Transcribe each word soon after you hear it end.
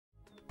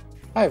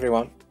Hi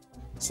everyone.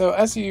 So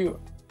as you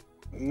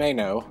may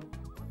know,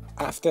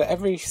 after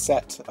every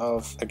set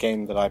of a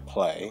game that I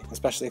play,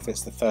 especially if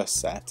it's the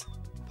first set,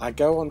 I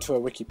go onto a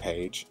wiki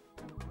page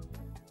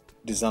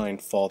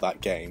designed for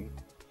that game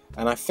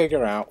and I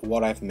figure out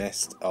what I've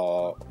missed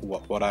or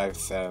what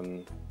I've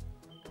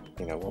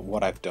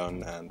what I've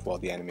done and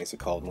what the enemies are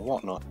called and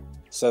whatnot,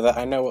 so that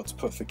I know what to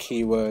put for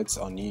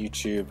keywords on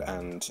YouTube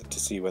and to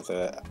see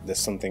whether there's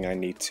something I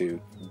need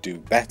to do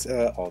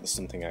better or there's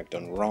something I've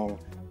done wrong,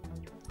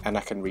 and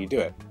I can redo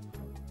it.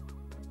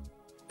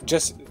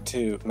 Just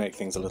to make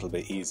things a little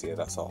bit easier,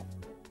 that's all.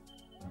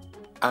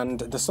 And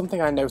there's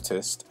something I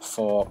noticed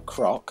for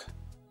Croc.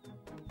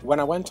 When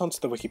I went onto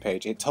the wiki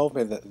page, it told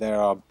me that there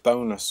are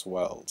bonus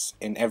worlds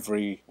in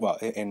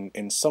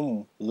in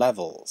some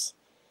levels.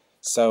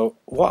 So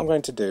what I'm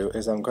going to do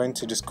is I'm going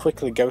to just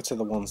quickly go to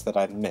the ones that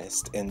I've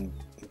missed in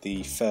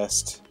the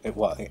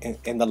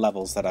in the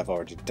levels that I've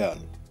already done.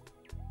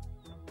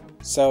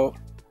 So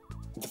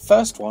the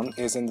first one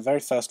is in the very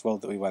first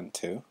world that we went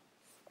to.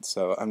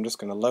 So I'm just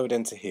going to load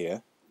into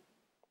here,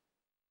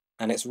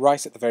 and it's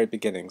right at the very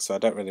beginning, so I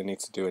don't really need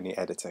to do any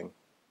editing.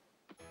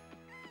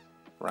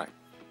 Right.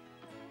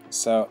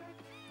 So,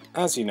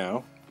 as you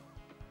know,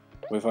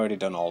 we've already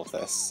done all of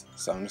this,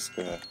 so I'm just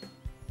going to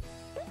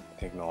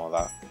ignore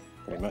that,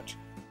 pretty much.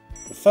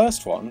 The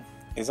first one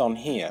is on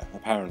here,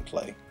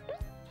 apparently.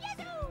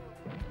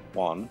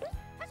 1,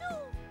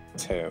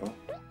 2,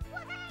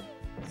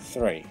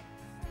 3.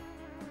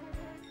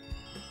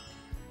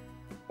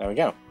 There we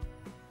go.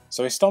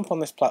 So we stomp on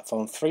this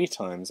platform 3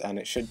 times and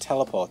it should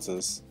teleport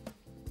us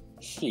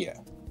here.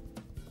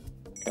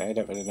 Okay, I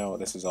don't really know what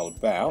this is all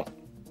about.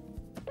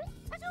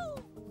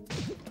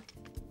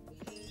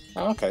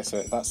 Oh, okay,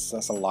 so that's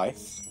a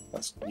life.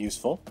 That's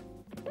useful.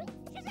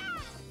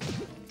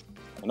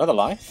 Another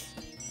life.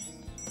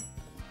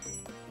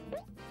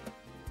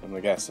 Let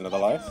me guess, another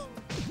life.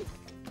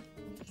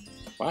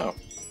 Wow.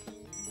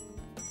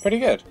 Pretty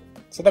good.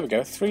 So there we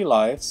go, 3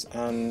 lives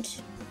and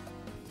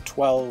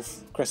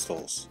 12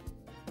 crystals.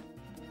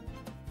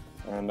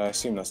 And I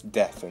assume that's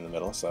death in the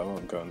middle, so I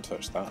won't go and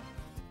touch that.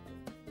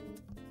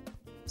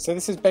 So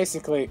this is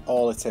basically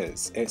all it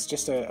is. It's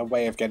just a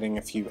way of getting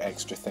a few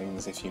extra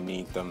things if you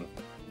need them.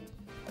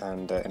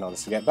 And in order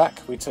to get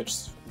back, we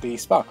touch the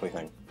sparkly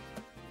thing.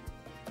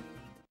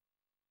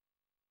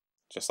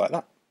 Just like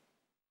that.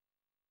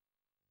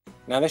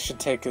 Now this should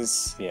take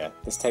us,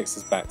 this takes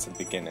us back to the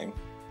beginning.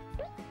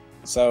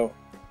 So,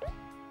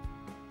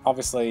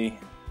 obviously,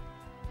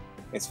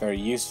 it's very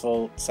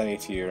useful, say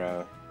if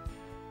you're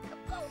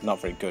not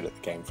very good at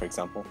the game, for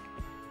example.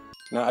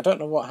 Now, I don't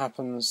know what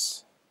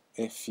happens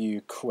if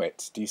you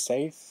quit. Do you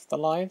save the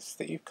lives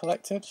that you've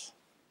collected?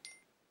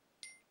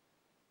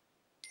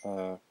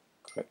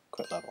 Quit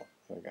level.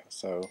 There we go.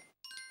 So,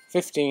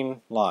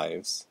 15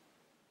 lives.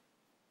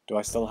 Do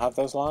I still have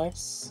those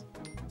lives?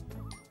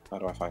 How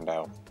do I find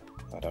out?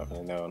 I don't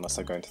really know unless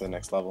I go into the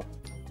next level.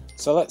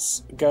 So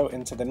let's go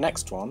into the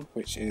next one,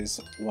 which is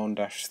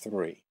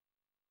 1-3.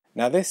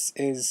 Now this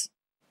is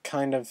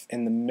kind of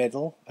in the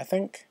middle, I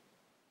think.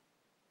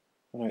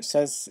 No, it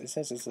says it's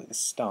at the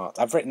start.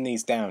 I've written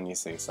these down, you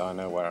see, so I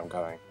know where I'm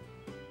going.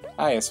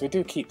 Ah yes, we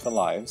do keep the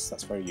lives,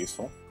 that's very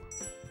useful.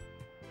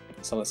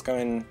 So let's go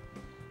in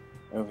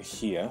over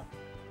here.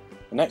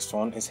 The next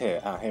one is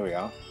here. Ah, here we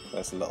are.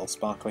 There's a little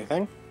sparkly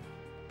thing.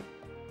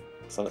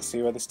 So let's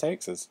see where this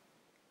takes us.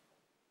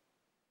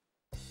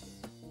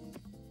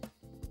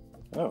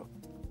 Oh,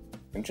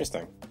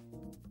 interesting.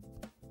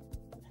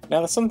 Now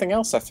there's something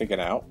else I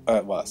figured out,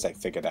 well I say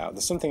figured out,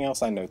 there's something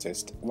else I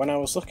noticed. When I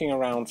was looking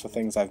around for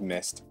things I've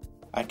missed,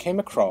 I came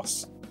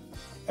across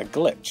a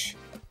glitch.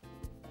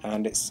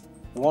 And it's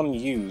one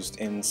used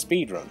in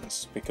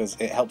speedruns, because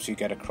it helps you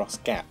get across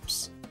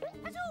gaps.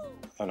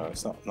 Oh no,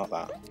 it's not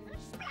that.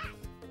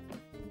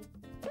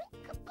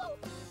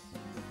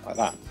 Like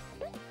that.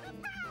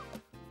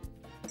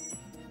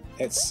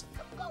 It's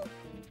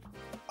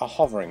a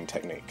hovering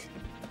technique.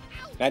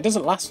 Now it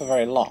doesn't last for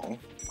very long,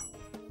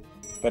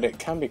 but it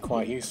can be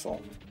quite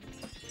useful.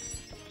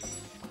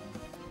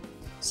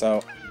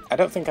 So, I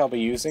don't think I'll be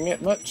using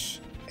it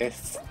much.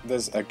 If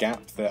there's a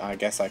gap that I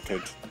guess I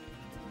could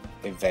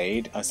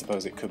evade, I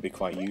suppose it could be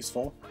quite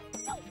useful.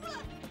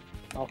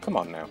 Oh, come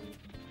on now.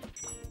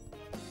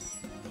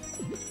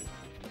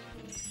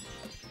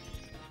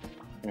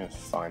 Yeah,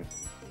 fine.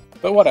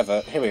 But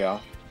whatever, here we are.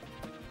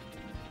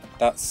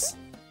 That's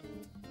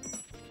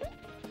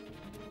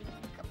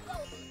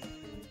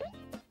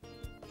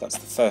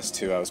the first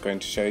 2 I was going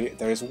to show you.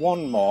 There is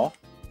one more,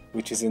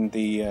 which is in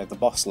the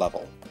boss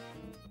level,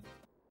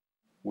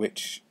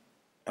 which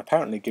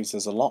apparently gives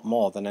us a lot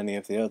more than any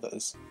of the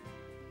others.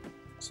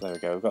 So there we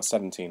go, we've got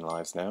 17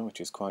 lives now, which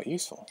is quite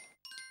useful.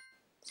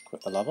 Let's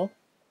quit the level.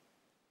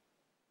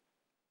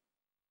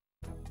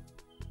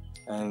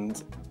 And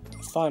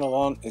the final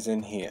one is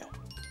in here,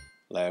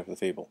 Lair of the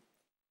Feeble.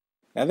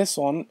 Now this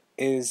one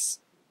is,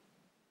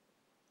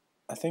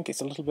 I think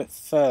it's a little bit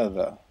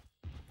further,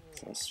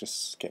 so let's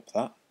just skip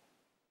that.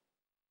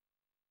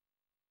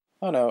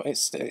 Oh no,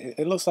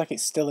 it looks like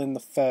it's still in the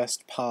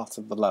first part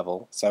of the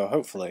level, so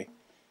hopefully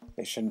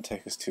it shouldn't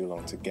take us too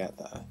long to get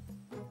there.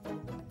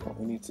 What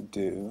we need to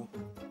do...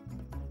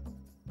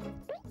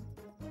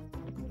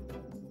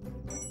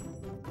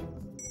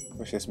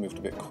 Wish this moved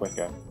a bit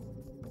quicker.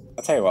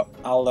 I'll tell you what,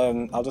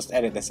 I'll just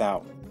edit this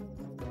out,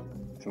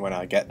 and when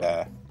I get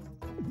there,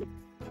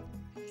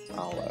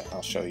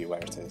 I'll show you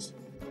where it is.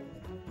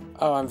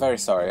 Oh, I'm very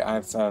sorry.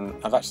 I've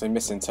actually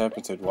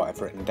misinterpreted what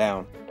I've written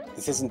down.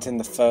 This isn't in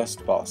the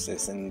first boss,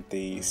 it's in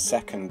the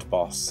second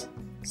boss,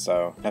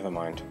 so never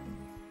mind.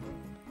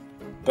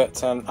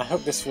 But I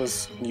hope this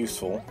was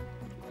useful.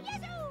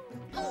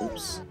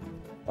 Oops,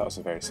 that was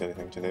a very silly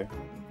thing to do.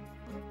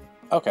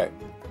 Okay,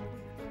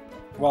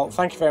 well,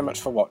 thank you very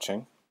much for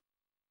watching.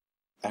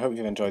 I hope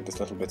you've enjoyed this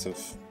little bit of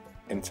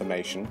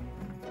information.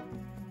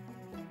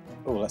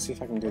 Oh, let's see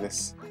if I can do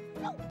this.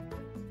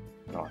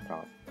 No, I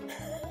can't.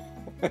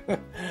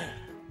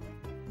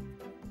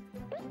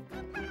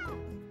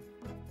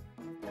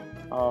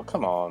 Oh,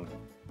 come on.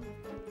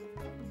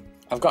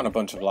 I've gotten a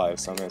bunch of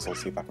lives, so I may as well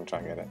see if I can try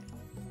and get it.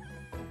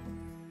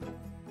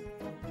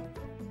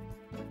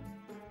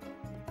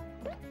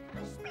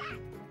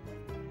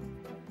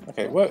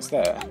 Okay, it works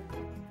there.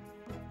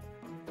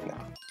 No.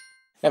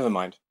 Never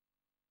mind.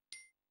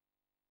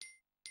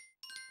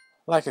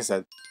 Like I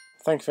said,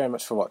 thank you very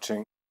much for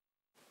watching.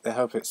 I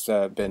hope it's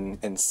been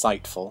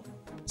insightful,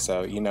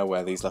 so you know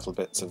where these little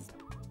bits of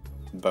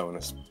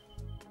bonus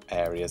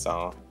areas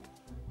are.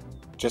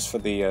 Just for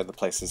the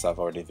places I've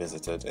already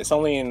visited. It's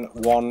only in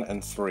 1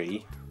 and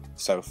 3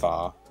 so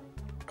far,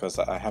 because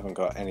I haven't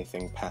got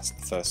anything past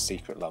the first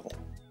secret level.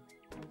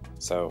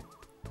 So,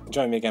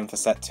 join me again for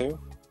set 2.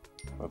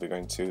 We'll be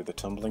going to the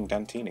Tumbling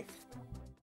Dantini.